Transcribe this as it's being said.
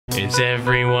It's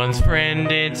everyone's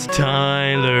friend, it's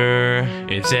Tyler.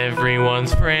 It's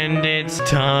everyone's friend, it's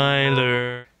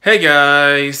Tyler. Hey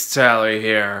guys, Tyler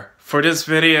here. For this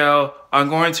video, I'm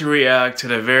going to react to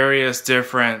the various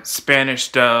different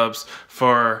Spanish dubs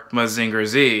for Mazinger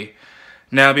Z.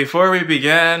 Now before we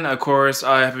begin, of course,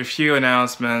 I have a few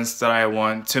announcements that I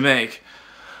want to make.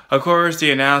 Of course,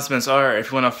 the announcements are,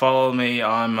 if you want to follow me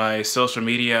on my social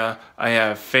media, I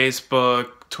have Facebook,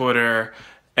 Twitter,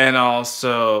 and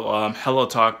also Hello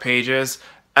Talk pages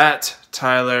at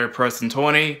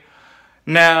TylerPerson20.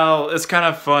 Now, it's kind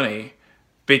of funny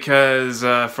because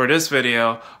for this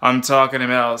video, I'm talking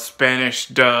about Spanish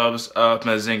dubs of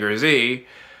Mazinger Z,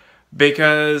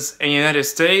 because in the United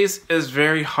States, it's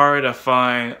very hard to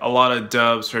find a lot of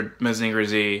dubs for Mazinger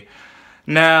Z.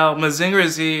 Now, Mazinger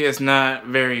Z is not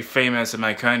very famous in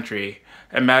my country.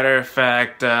 As a matter of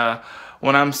fact,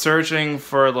 when I'm searching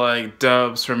for like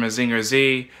dubs for Mazinger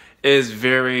Z, it's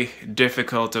very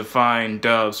difficult to find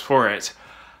dubs for it.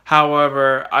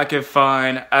 However, I could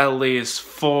find at least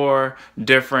 4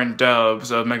 different dubs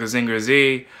of Mazinger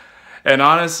Z, and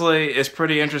honestly, it's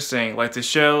pretty interesting. Like, the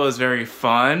show is very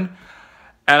fun,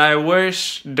 and I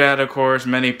wish that, of course,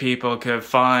 many people could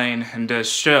find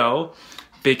this show,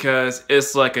 because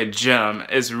it's like a gem.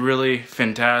 It's really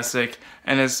fantastic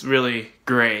and it's really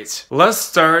great. Let's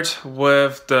start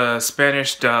with the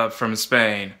Spanish dub from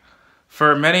Spain.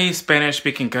 For many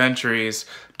Spanish-speaking countries,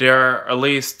 there are at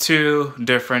least 2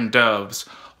 different dubs,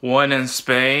 one in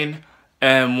Spain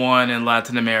and one in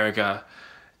Latin America.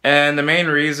 And the main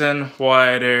reason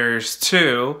why there's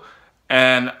 2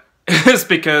 and is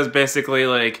because basically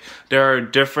like there are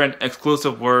different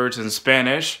exclusive words in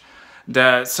Spanish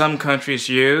that some countries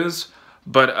use,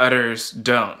 but others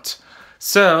don't.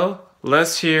 So,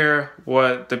 let's hear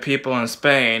what the people in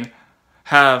Spain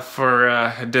have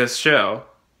for this show.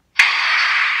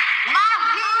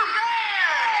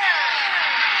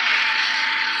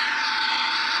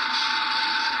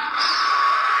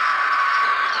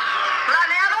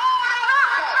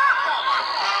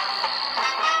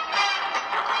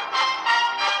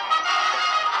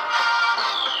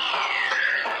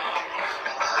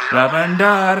 La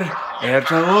bandar, el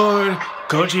sabor,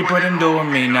 coche pueden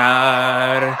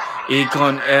dominar, y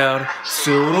con él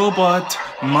su robot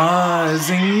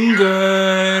Mazinger.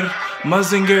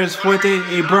 Mazinger es fuerte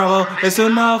y bravo, es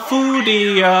una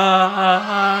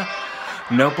furia.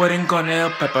 No pueden con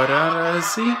él preparar,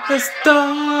 así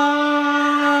está.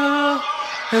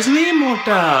 Es ni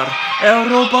mortal, el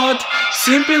robot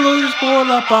siempre lucha por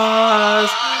la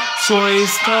paz. Su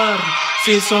estar,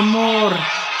 su amor,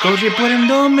 coche pueden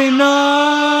dominar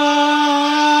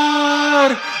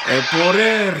el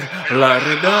poder, la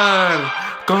verdad,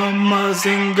 con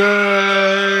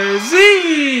Mazinger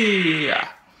Z.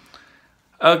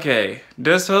 Okay,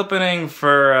 this opening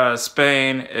for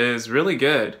Spain is really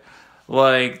good.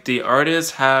 Like, the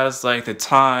artist has like the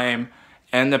time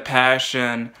and the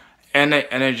passion and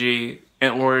the energy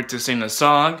in order to sing the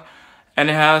song,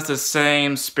 and it has the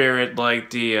same spirit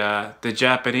like the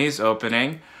Japanese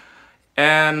opening.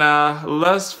 And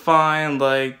let's find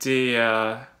like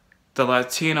the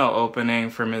Latino opening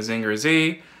for Mazinger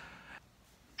Z.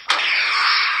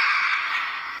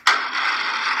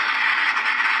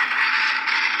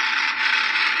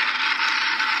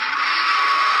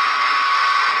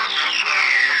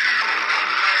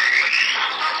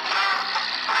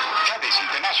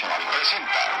 International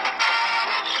presenta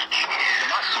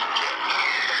Mazinger.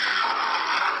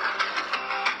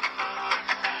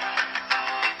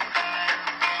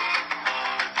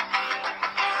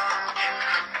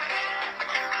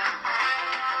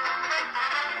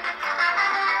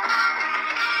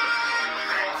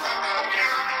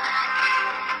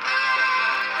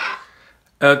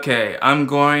 Okay, I'm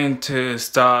going to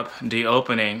stop the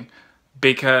opening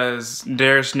because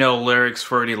there's no lyrics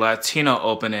for the Latino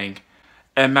opening.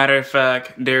 As a matter of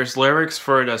fact, there's lyrics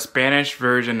for the Spanish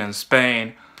version in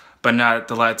Spain, but not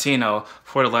the Latino.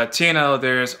 For the Latino,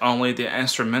 there's only the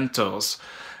instrumentals.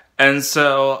 And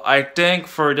so I think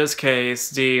for this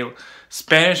case, the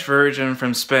Spanish version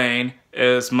from Spain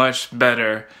is much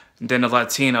better than the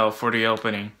Latino for the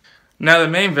opening. Now, the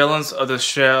main villains of the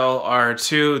show are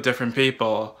 2 different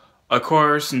people. Of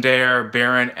course, they are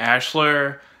Baron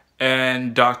Ashler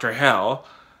and Dr. Hell.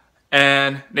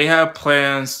 And they have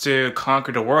plans to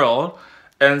conquer the world.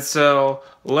 And so,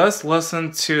 let's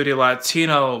listen to the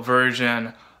Latino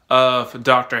version of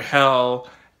Dr. Hell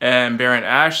and Baron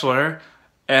Ashler.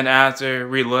 And after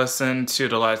we listen to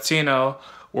the Latino,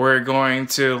 we're going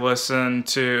to listen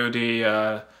to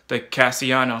the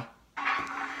Castellano.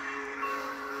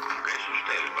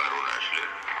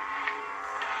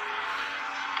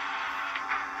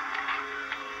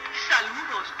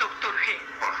 Felicitaciones, Dr. G.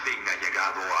 Por fin ha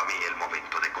llegado a mí el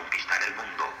momento de conquistar el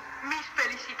mundo. Mis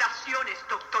felicitaciones,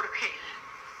 Dr. G.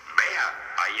 Vea,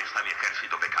 ahí está mi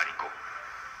ejército mecánico.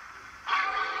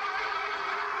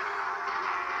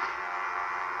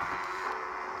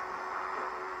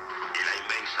 Y la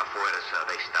inmensa fuerza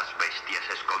de estas bestias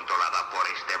es controlada por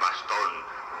este bastón,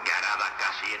 Garada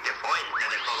K7, fuente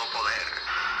de todo poder.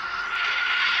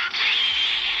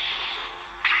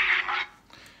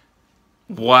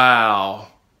 Wow.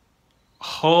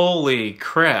 Holy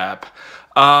crap.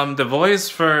 The voice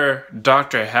for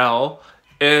Dr. Hell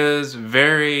is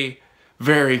very,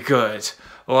 very good.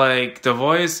 Like, the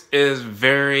voice is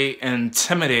very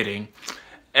intimidating.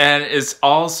 And it's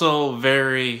also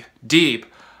very deep.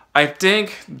 I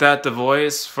think that the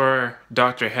voice for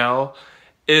Dr. Hell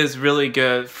is really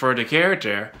good for the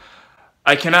character.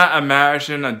 I cannot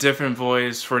imagine a different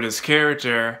voice for this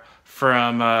character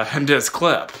from this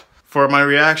clip. For my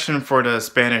reaction for the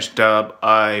Spanish dub,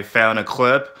 I found a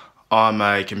clip on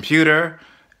my computer,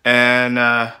 and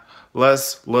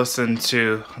let's listen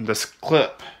to this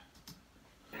clip.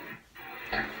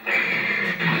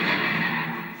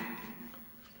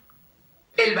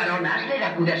 El varón Asler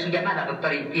acude a su llamada,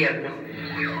 Doctor Infierno.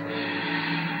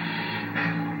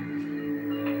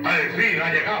 Al fin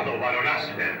ha llegado, Barón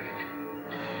Asler.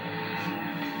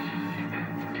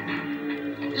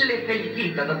 Le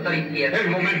felicito, Doctor Infierno. El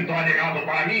momento ha llegado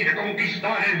para mí de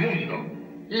conquistar el mundo.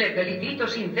 Le felicito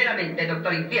sinceramente,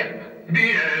 Doctor Infierno.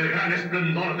 Mire el gran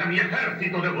esplendor de mi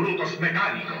ejército de brutos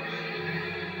mecánicos.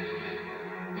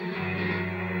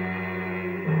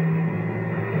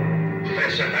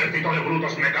 Ese ejército de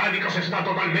brutos mecánicos está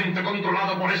totalmente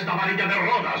controlado por esta varilla de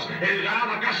rodas, el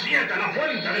Garada K7, la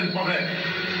fuente del poder.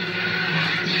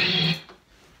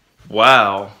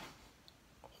 Wow.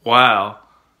 Wow.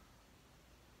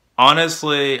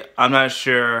 Honestly, I'm not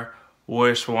sure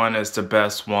which one is the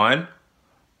best one.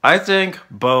 I think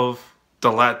both the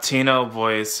Latino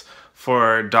voice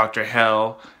for Dr.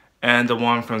 Hell and the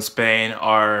one from Spain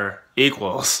are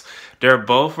equals. They're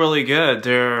both really good.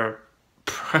 They're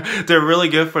really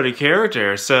good for the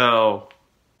character. So,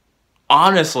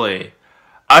 honestly,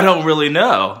 I don't really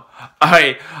know.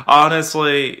 I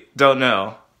honestly don't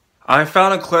know. I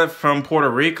found a clip from Puerto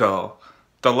Rico.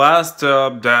 The last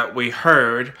dub that we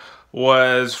heard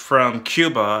was from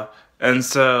Cuba, and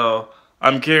so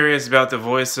I'm curious about the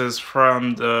voices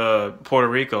from the Puerto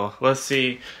Rico. Let's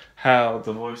see how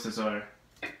the voices are.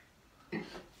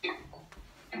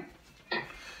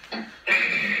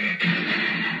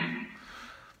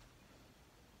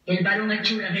 El varón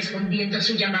Achura respondiendo a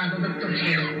su llamado, Doctor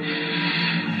Geo.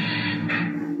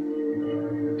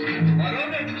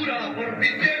 Barón Achura, por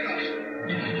fin llegas.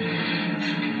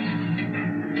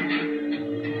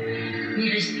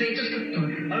 Mis respetos, doctor.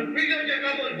 Al fin ha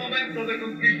llegado el momento de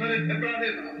conquistar este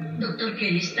planeta. Doctor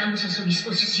Gel, estamos a su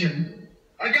disposición.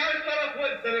 Allá está la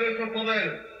fuente de nuestro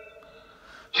poder.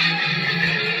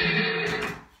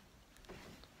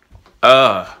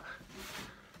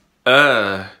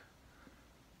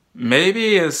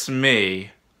 Maybe it's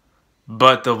me,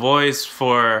 but the voice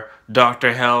for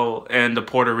Dr. Hell in the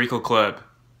Puerto Rico clip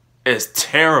is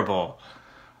terrible.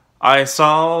 I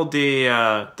saw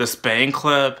the Spain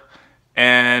clip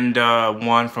and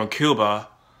one from Cuba.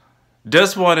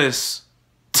 This one is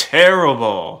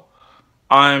terrible.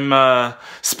 I'm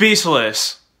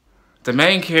speechless. The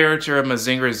main character of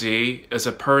Mazinger Z is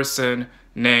a person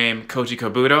named Koji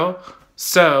Kabuto.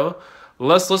 So,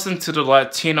 let's listen to the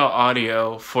Latino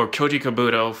audio for Koji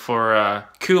Kabuto for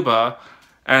Cuba,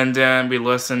 and then we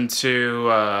listen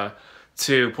to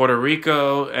Puerto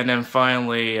Rico, and then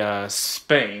finally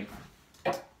Spain.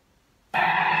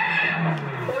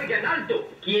 Oigan, alto.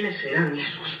 ¿Quiénes serán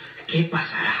esos? ¿Qué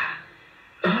pasará?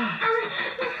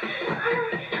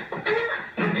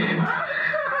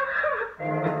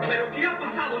 ¿Pero qué ha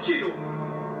pasado, Chiro?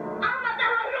 ¡Han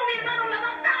matado a Ruby, hermano! ¡La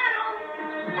mataron!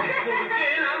 ¿Por qué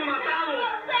la han matado? ¡No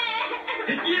sé!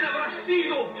 ¿Y quién habrá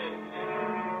sido?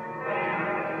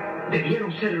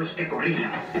 Debieron ser los que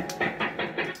corrían.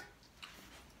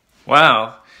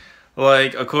 Wow.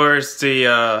 Like, of course, the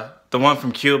one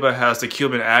from Cuba has the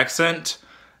Cuban accent,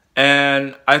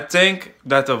 and I think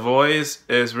that the voice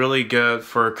is really good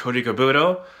for Koji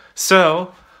Kabuto.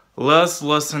 So, let's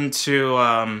listen to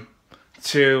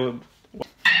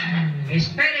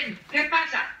Esperen, ¿qué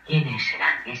pasa? ¿Quiénes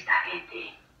serán esta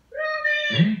gente?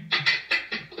 ¡Ruby!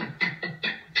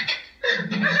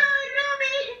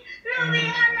 ¡Ruby,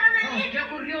 háblame! ¿Qué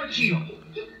ocurrió, Chiro?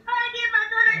 ¡Alguien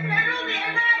mató a nuestra Ruby,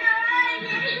 hermano!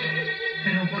 ¡Alguien!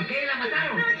 ¿Pero por qué la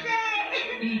mataron? ¡No sé!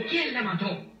 ¿Y quién la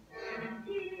mató?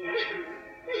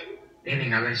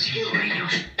 Deben haber sido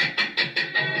ellos.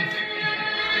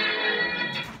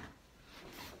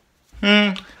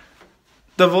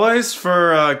 the voice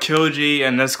for Kyoji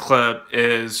in this clip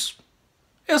is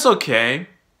okay.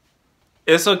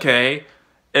 It's okay.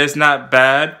 It's not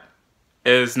bad.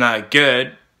 It's not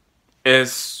good.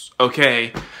 It's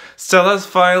okay. So let's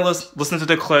finally listen to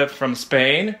the clip from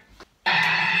Spain.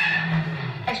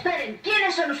 Esperen,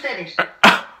 ¿quiénes son ustedes?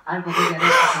 Algo debe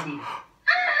haber sucedido.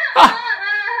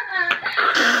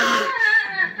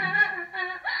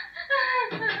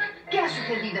 ¿Qué ha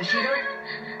sucedido, Shiro?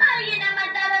 Alguien ha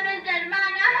matado a nuestra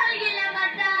hermana. Alguien la ha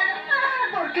matado.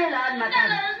 ¿Por qué la han matado?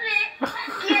 No lo sé.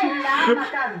 ¿Quién la ha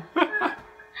matado?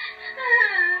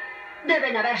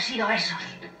 Deben haber sido esos.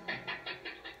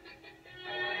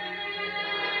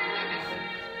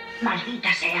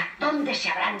 Maldita sea, ¿dónde se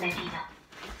habrán metido?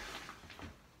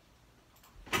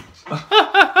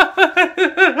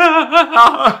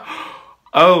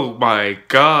 Oh my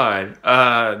god.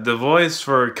 The voice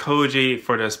for Koji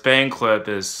for the Spain clip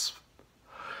is...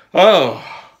 Oh.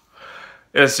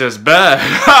 It's just bad.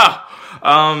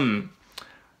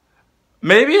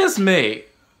 Maybe it's me,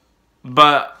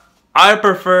 but I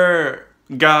prefer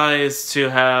guys to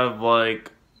have,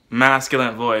 like,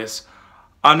 masculine voice.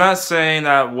 I'm not saying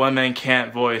that women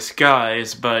can't voice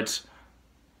guys, but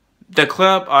the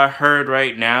clip I heard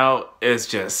right now is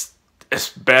just, it's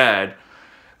bad.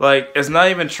 Like, it's not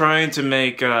even trying to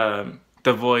make the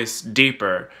voice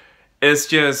deeper. It's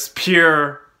just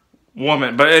pure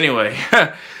woman. But anyway,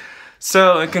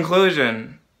 so in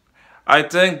conclusion, I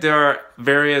think there are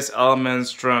various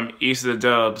elements from each of the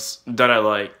dubs that I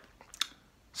like.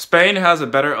 Spain has a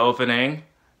better opening.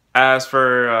 As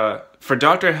for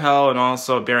Dr. Hell and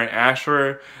also Baron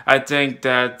Ashford, I think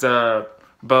that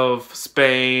both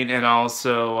Spain and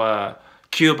also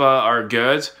Cuba are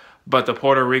good, but the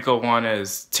Puerto Rico one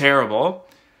is terrible.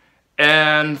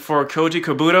 And for Koji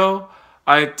Kabuto,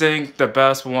 I think the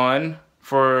best one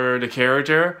for the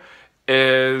character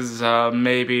is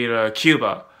maybe the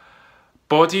Cuba.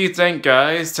 But what do you think,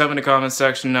 guys? Tell me in the comment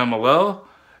section down below.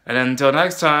 And until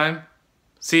next time,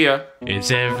 see ya.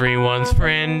 It's everyone's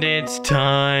friend, it's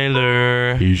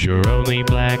Tyler. He's your only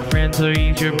black friend, so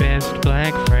he's your best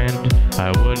black friend.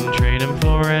 I wouldn't trade him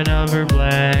for another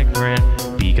black friend,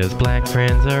 because black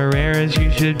friends are rare, as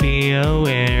you should be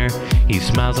aware. He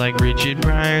smiles like Richard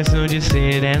Pryor, so just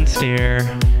sit and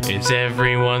stare. It's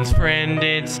everyone's friend,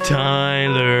 it's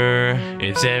Tyler.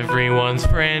 It's everyone's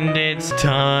friend, it's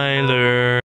Tyler.